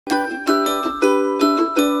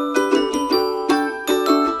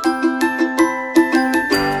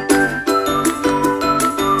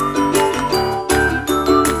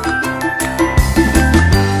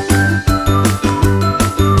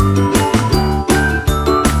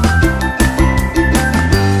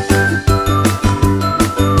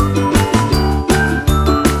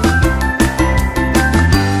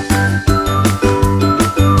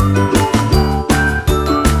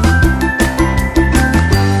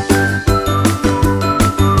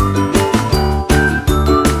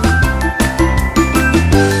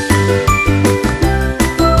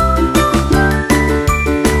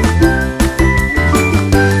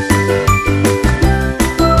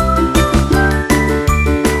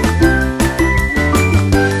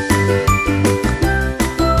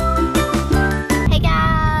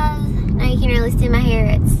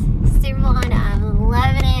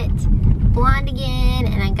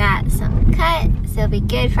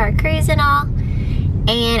for our cruise and all.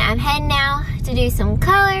 And I'm heading now to do some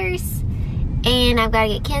colors. And I've got to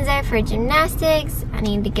get Kinsley for gymnastics. I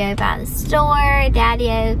need to go by the store.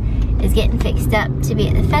 Daddy-o is getting fixed up to be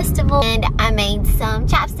at the festival. And I made some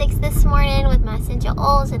chapsticks this morning with my essential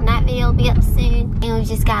oils, and that video will be up soon. And we've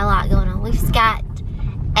just got a lot going on. We've got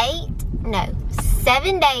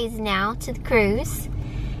 7 days now to the cruise.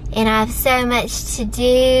 And I have so much to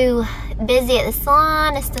do. Busy at the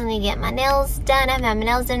salon. I still need to get my nails done. I haven't had my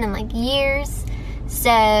nails done in like years.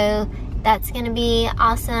 So that's gonna be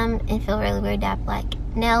awesome and feel really weird to have like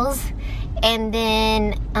nails. And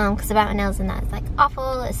then, cause I bite my nails and that's like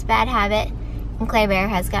awful, it's a bad habit. And Claire Bear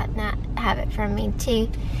has gotten that habit from me too.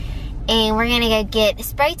 And we're gonna go get a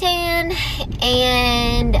spray tan,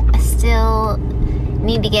 and I still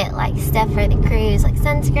need to get like stuff for the cruise, like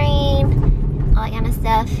sunscreen, all that kind of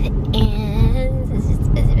stuff. And it's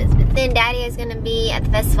just busy. But then Daddy is gonna be at the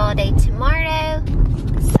festival all day tomorrow.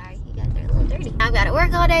 I've got to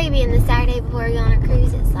work all day, being the Saturday before we go on a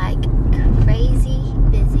cruise. It's like crazy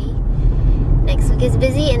busy. Next week is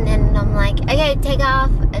busy, and then I'm like, okay, take off.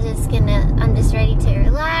 I'm just ready to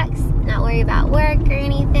relax, not worry about work or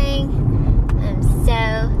anything. I'm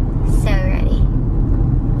so ready.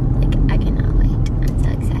 Like, I cannot wait. I'm so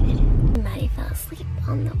excited. Somebody fell asleep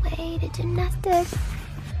on the way to gymnastics.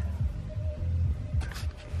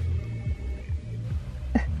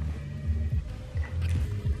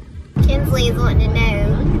 Kinsley is wanting to know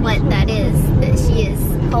what that is that she is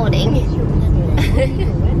holding.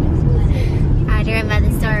 I drove by the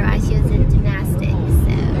store while she was in gymnastics,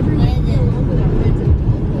 so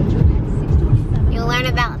you'll learn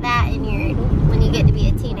about that when you get to be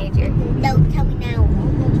a teenager. Don't tell me now.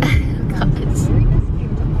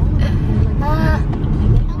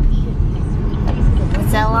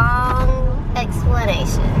 It's a long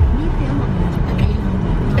explanation.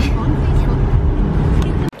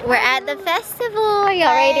 We're at the festival. Are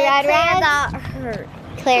y'all ready to ride rides?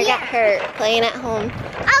 Claire got hurt playing at home.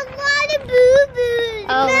 I want a boo-boo.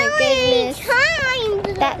 Oh my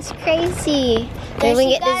goodness. That's crazy. Then we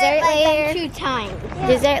get dessert later. 2 times. Yeah.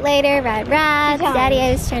 Dessert later, ride rides.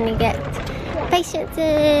 Daddy-o's trying to get patients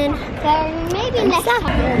in. So maybe next time.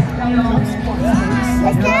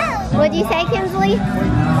 Let's go. What'd you say, Kinsley?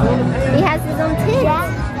 He has his own tent. Yeah.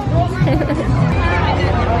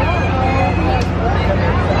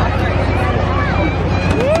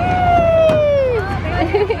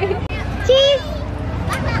 Cheese!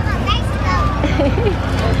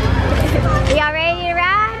 Y'all ready to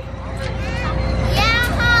ride?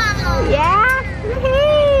 Yeah! Yeah?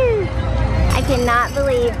 Woohoo! I cannot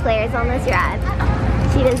believe Claire's on this ride.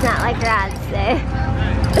 She does not like rides, so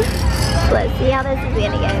let's see how this is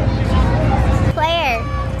gonna go. Claire,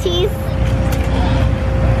 cheese.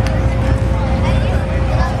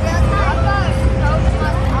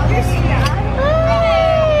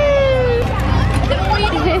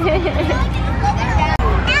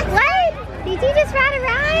 What? Did you just ride a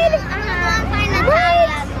ride? What?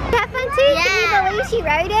 Have fun too? Yeah. Can you believe she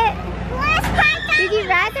rode it? Let's ride that. Did you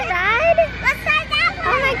ride the ride? Let's ride that one.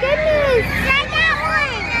 Oh my goodness. Ride that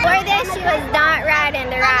one. For this, she was not riding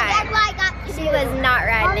the ride. She was not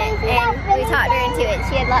riding it, and we talked her into it.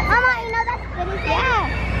 She had lots of fun. You know that's good.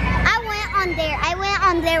 Yeah. I went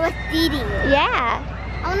on there with Dee Dee. Yeah.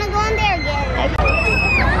 I want to go on there again. Okay.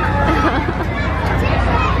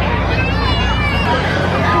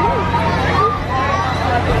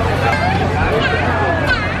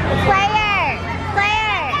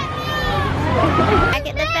 Back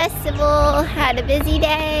at the festival, had a busy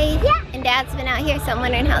day. Yeah. And Dad's been out here, so I'm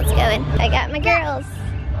wondering how it's going. I got my girls.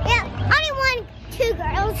 Yeah, only 2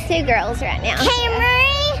 girls. 2 girls right now.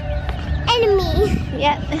 Cameron and me.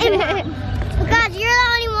 Yep. And Mom. Because you're the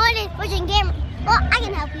only one that's pushing Cameron. Well, I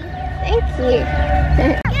can help you. Thank you.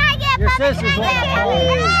 Can I get a puppy? Can I get a puppy?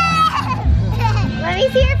 Let me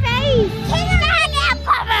see your face. Can I get a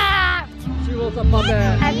puppy? She wants a puppy.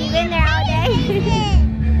 Have you been there all day?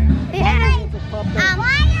 Yeah.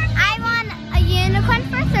 I won a unicorn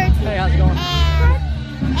for 13. Hey, how's it going?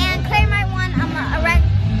 And Claire might want a red,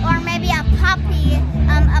 or maybe a puppy.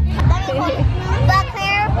 But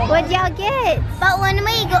Claire, what'd y'all get? But when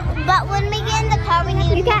we get in the car, we need.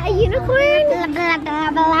 You got a unicorn?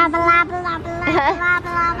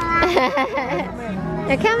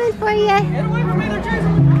 They're coming for you.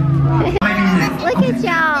 Look at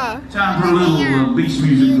y'all. Time for a little beach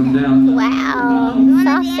music from down. Wow.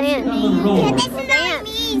 Soft sand.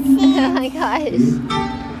 Oh my gosh.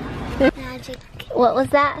 Magic. What was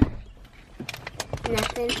that?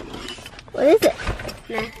 Nothing. What is it?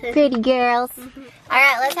 Nothing. Pretty girls.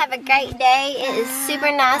 Alright, let's have a great day. It is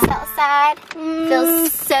super nice outside.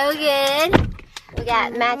 Feels so good. We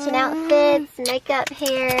got matching outfits, makeup,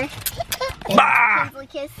 hair, and Kinsley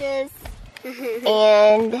kisses.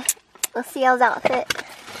 And let's see y'all's outfit.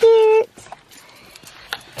 Cute.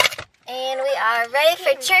 And we are ready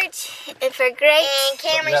for church and for grace. And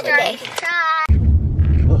Cameron's starting to cry.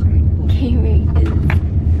 Cameron is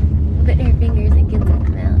putting her fingers in Kinsley's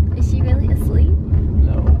mouth. Is she really asleep?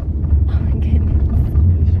 No. Oh my goodness.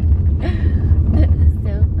 That is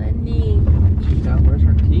so funny. Where's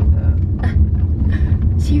her teeth at?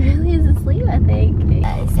 She really is asleep, I think.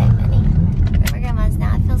 That is so funny. We're at my grandma's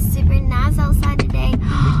now. It feels super nice outside today.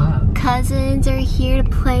 Cousins are here to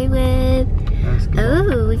play with.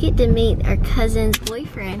 Oh, we get to meet our cousin's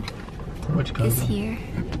boyfriend. Which cousin? Is here.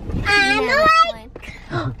 I'm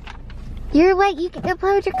awake. You're awake. You can go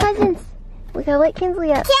play with your cousins. We gotta wake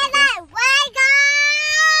Kinsley up. Can I wake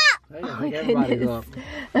up? Hey, I think everybody's up.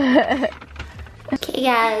 Okay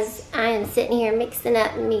guys, I am sitting here mixing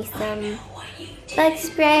up me some bug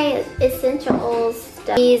spray, essential oils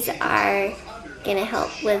stuff. These are gonna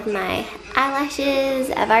help with my eyelashes.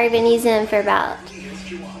 I've already been using them for about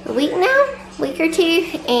a week now, week or two,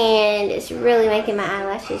 and it's really making my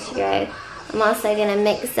eyelashes grow. I'm also gonna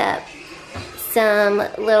mix up some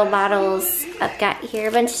little bottles. I've got here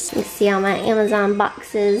a bunch, you can see all my Amazon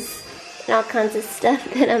boxes and all kinds of stuff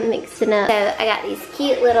that I'm mixing up. So I got these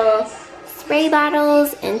cute little spray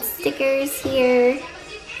bottles and stickers here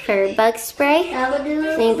for bug spray.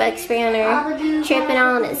 Any bug spray on our trip and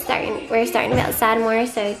all, and we're starting to be outside more,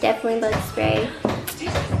 so definitely bug spray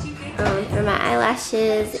for my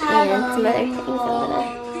eyelashes and some other things I'm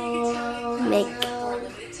gonna make.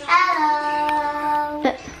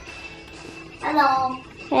 Hello. Hello.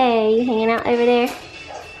 Hey, you hanging out over there?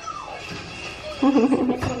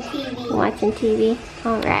 Watching TV.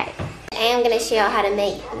 Alright. I am going to show you how to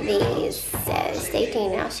make these, so stay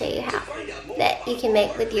tuned and I'll show you how that you can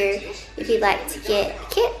make with your, if you'd like to get a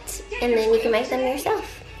kit, and then you can make them yourself.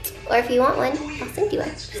 Or if you want one, I'll send you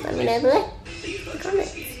one. Just let me know below in the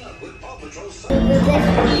comments.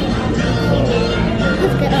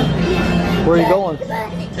 Where are you going?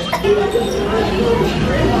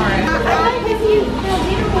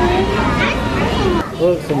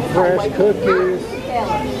 Look, some fresh cookies.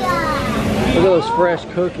 Look at those fresh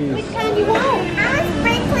cookies. Which kind you want? I want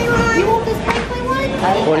sprinkly one. You want the sprinkly one?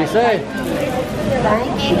 What do you say?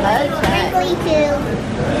 Sprinkly too.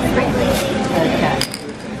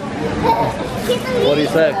 What do you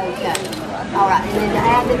say? Alright, and then to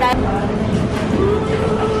add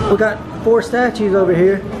the We got 4 statues over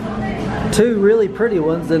here. 2 really pretty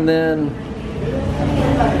ones, and then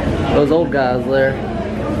those old guys there.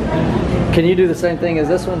 Can you do the same thing as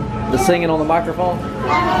this one? The singing on the microphone?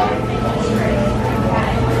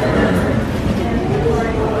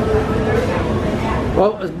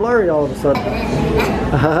 Well, it's blurry all of a sudden.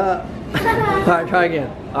 Alright, try again.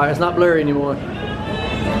 Alright, it's not blurry anymore.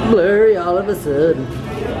 Blurry all of a sudden.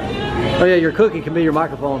 Oh yeah, your cookie can be your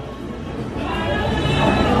microphone.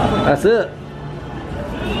 That's it.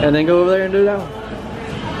 And then go over there and do that one.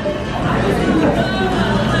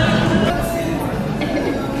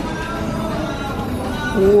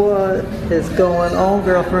 What is going on,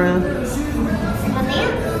 girlfriend?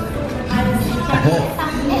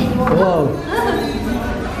 Whoa.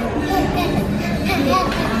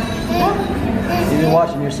 You've been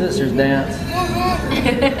watching your sisters dance.